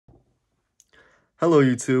Hello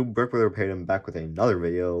YouTube, Payton back with another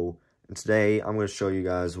video, and today I'm going to show you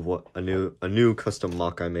guys what a new custom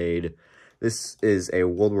mock I made. This is a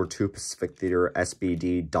World War II Pacific Theater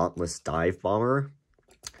SBD Dauntless dive bomber.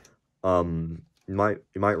 You might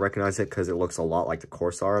recognize it because it looks a lot like the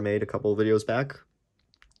Corsair I made a couple of videos back.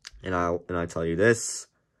 And I tell you this,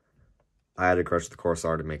 I had to crush the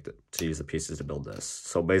Corsair to use the pieces to build this.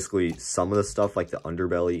 So basically, some of the stuff like the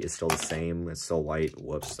underbelly is still the same. It's still white.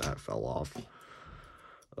 Whoops, that fell off.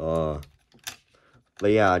 But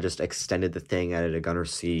yeah, I just extended the thing, added a gunner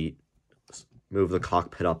seat, moved the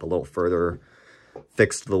cockpit up a little further,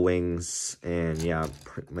 fixed the wings, and yeah,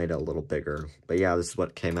 made it a little bigger. But yeah, this is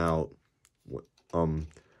what came out.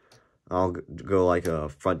 I'll go like a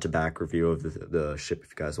front to back review of the ship if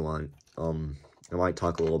you guys want. I might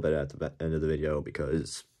talk a little bit at the end of the video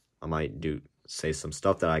because I might say some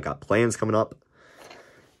stuff that I got plans coming up.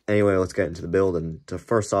 Anyway, let's get into the build. And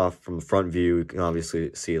first off, from the front view, you can obviously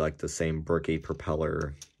see like the same bricky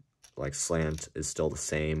propeller, like slant is still the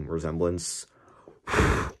same resemblance.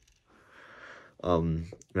 And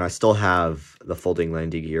I still have the folding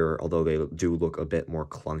landing gear, although they do look a bit more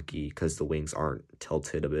clunky because the wings aren't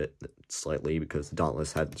tilted a bit slightly because the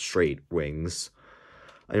Dauntless had straight wings.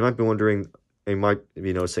 And you might be wondering, you might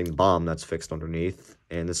be noticing the bomb that's fixed underneath,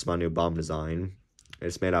 and this is my new bomb design.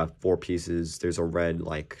 It's made out of 4 pieces. There's a red,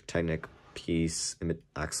 like, Technic piece,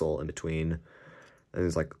 axle in between. And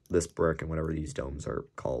there's, like, this brick and whatever these domes are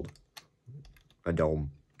called. A dome.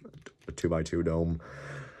 A 2x2 dome.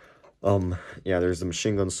 Yeah, there's the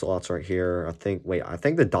machine gun slots right here. I think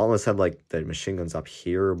the Dauntless had, like, the machine guns up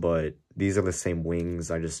here, but these are the same wings.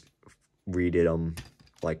 I just redid them,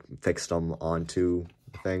 like, fixed them onto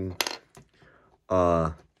the thing.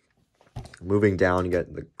 Moving down, you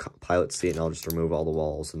get the pilot seat, and I'll just remove all the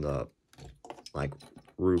walls and the, like,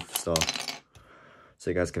 roof stuff, so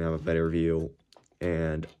you guys can have a better view.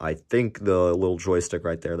 And I think the little joystick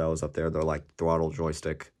right there that was up there, the, like, throttle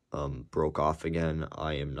joystick, broke off again.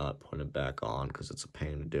 I am not putting it back on because it's a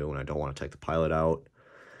pain to do, and I don't want to take the pilot out.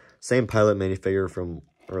 Same pilot minifigure from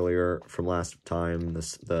earlier, from last time.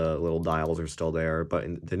 The little dials are still there,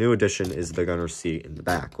 but the new addition is the gunner seat in the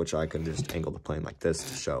back, which I can just angle the plane like this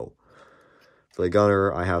to show. For the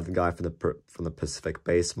gunner, I have the guy from the Pacific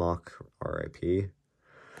base mock, RIP,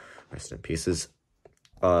 rest in pieces.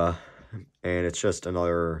 And it's just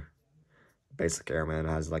another basic airman. It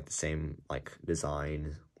has like the same like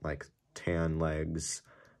design, like tan legs,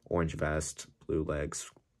 orange vest, blue legs,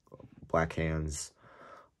 black hands.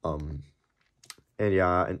 And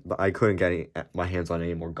yeah, but I couldn't get my hands on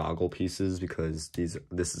any more goggle pieces because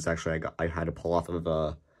this is actually I had to pull off of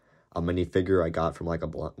a minifigure I got from like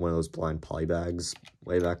one of those blind poly bags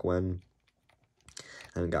way back when. I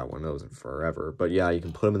haven't got one of those in forever. But yeah, you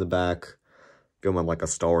can put him in the back, give him like a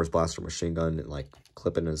Star Wars blaster machine gun, and like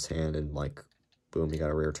clip it in his hand, and like boom, you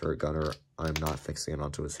got a rear turret gunner. I'm not fixing it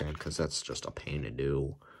onto his hand because that's just a pain to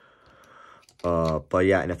do. But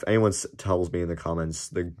yeah, and if anyone tells me in the comments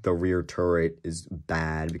the rear turret is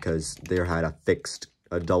bad because they had a fixed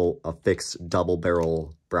double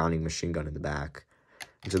barrel Browning machine gun in the back.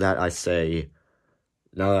 And to that I say,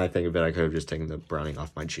 now that I think of it, I could have just taken the Browning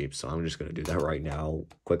off my Jeep, so I'm just going to do that right now.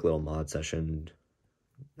 Quick little mod session.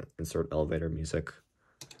 Insert elevator music.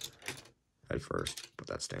 Head first. Put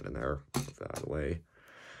that stand in there. Put that out of the way.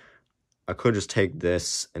 I could just take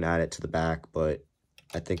this and add it to the back, but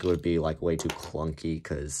I think it would be like way too clunky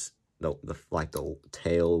because the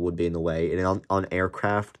tail would be in the way. And on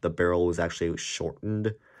aircraft, the barrel was actually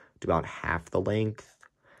shortened to about half the length.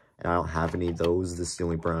 And I don't have any of those. This is the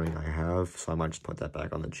only Browning I have, so I might just put that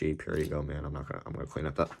back on the Jeep. Here you go, man. I'm gonna clean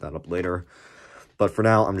up that up later. But for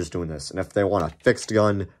now, I'm just doing this. And if they want a fixed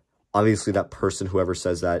gun, obviously that person, whoever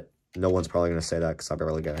says that, no one's probably gonna say that because I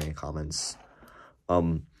barely get any comments.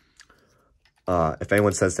 If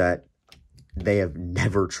anyone says that, they have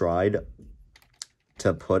never tried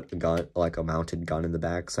to put a gun, like a mounted gun in the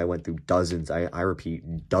back. So I went through dozens, I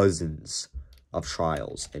repeat, dozens of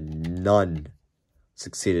trials, and none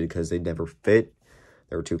succeeded because they never fit,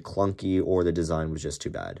 they were too clunky, or the design was just too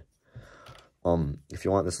bad. If you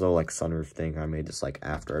want this little like sunroof thing, I made this like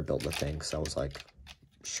after I built the thing, so I was like,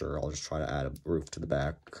 sure, I'll just try to add a roof to the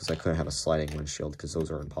back because I couldn't have a sliding windshield because those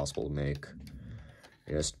are impossible to make.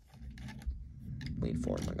 You just lean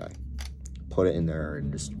forward, my guy. Put it in there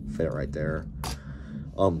and just fit it right there.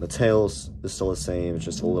 The tails is still the same, it's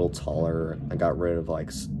just a little taller. I got rid of like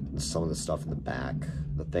some of the stuff in the back.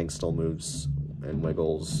 The thing still moves and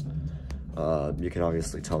wiggles. You can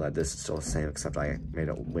obviously tell that this is still the same, except I made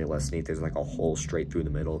it way less neat. There's like a hole straight through the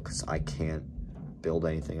middle because I can't build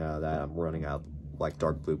anything out of that. I'm running out like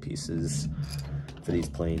dark blue pieces for these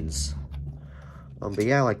planes. But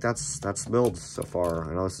yeah, like, that's the build so far.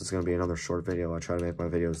 I know this is going to be another short video. I try to make my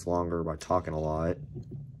videos longer by talking a lot.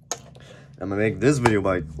 I'm going to make this video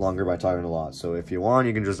longer by talking a lot. So if you want,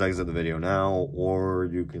 you can just exit the video now, or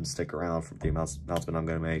you can stick around for the announcement I'm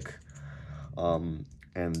going to make.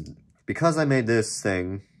 And because I made this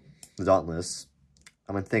thing, the Dauntless,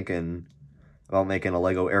 I'm thinking about making a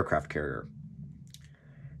Lego aircraft carrier.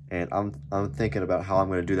 And I'm thinking about how I'm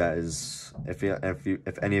going to do that is, if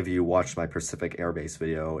any of you watched my Pacific Air Base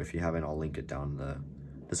video, if you haven't, I'll link it down in the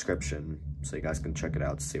description so you guys can check it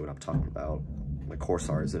out to see what I'm talking about. My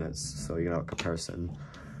Corsair is in it, so you know a comparison.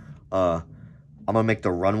 I'm going to make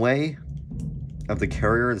the runway of the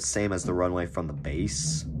carrier the same as the runway from the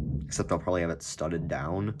base, except I'll probably have it studded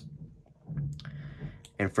down.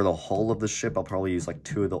 And for the hull of the ship, I'll probably use like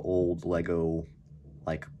 2 of the old Lego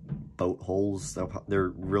like boat holes. They're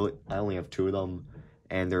really, I only have 2 of them,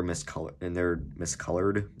 and they're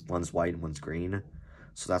miscolored. One's white and one's green,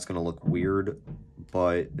 so that's gonna look weird,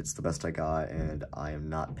 but it's the best I got, and I am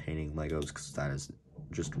not painting Legos because that is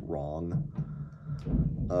just wrong.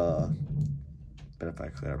 But if I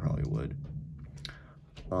could, I probably would.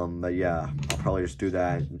 But yeah, I'll probably just do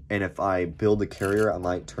that. And if I build the carrier, I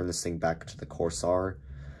might turn this thing back to the Corsair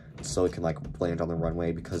so it can like land on the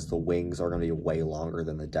runway, because the wings are going to be way longer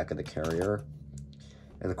than the deck of the carrier.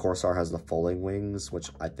 And the Corsair has the folding wings,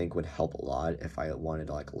 which I think would help a lot if I wanted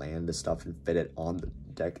to like land the stuff and fit it on the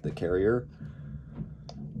deck of the carrier.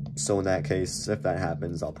 So in that case, if that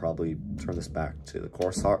happens, I'll probably turn this back to the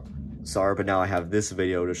Corsair. Sorry, but now I have this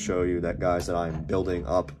video to show you that, guys, that I'm building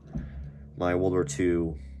up my World War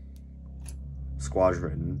II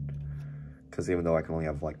squadron, because even though I can only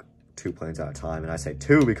have like 2 planes at a time, and I say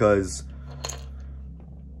 2 because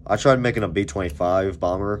I tried making a B-25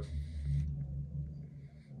 bomber.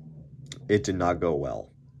 It did not go well.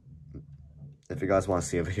 If you guys want to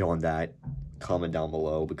see a video on that, comment down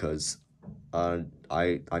below, because I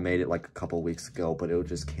made it like a couple weeks ago, but it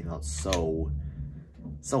just came out so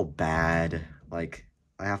bad. Like,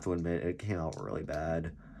 I have to admit, it came out really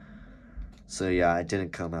bad. So yeah, it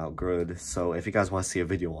didn't come out good. So if you guys want to see a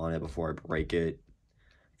video on it before I break it,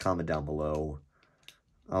 comment down below.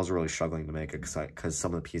 I was really struggling to make it because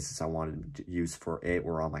some of the pieces I wanted to use for it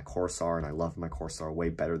were on my Corsair, and I love my Corsair way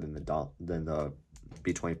better than the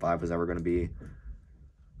B-25 was ever going to be.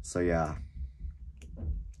 So yeah,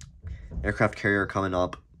 aircraft carrier coming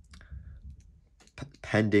up,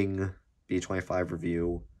 pending B-25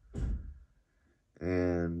 review.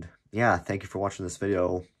 And yeah, thank you for watching this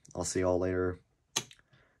video. I'll see y'all later.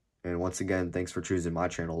 And once again, thanks for choosing my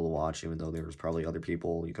channel to watch, even though there's probably other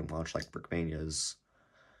people you can watch, like Brickmania's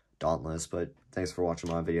Dauntless. But thanks for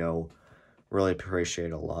watching my video. Really appreciate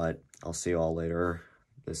it a lot. I'll see you all later.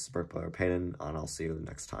 This is Brickplayer Payton, and I'll see you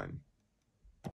next time.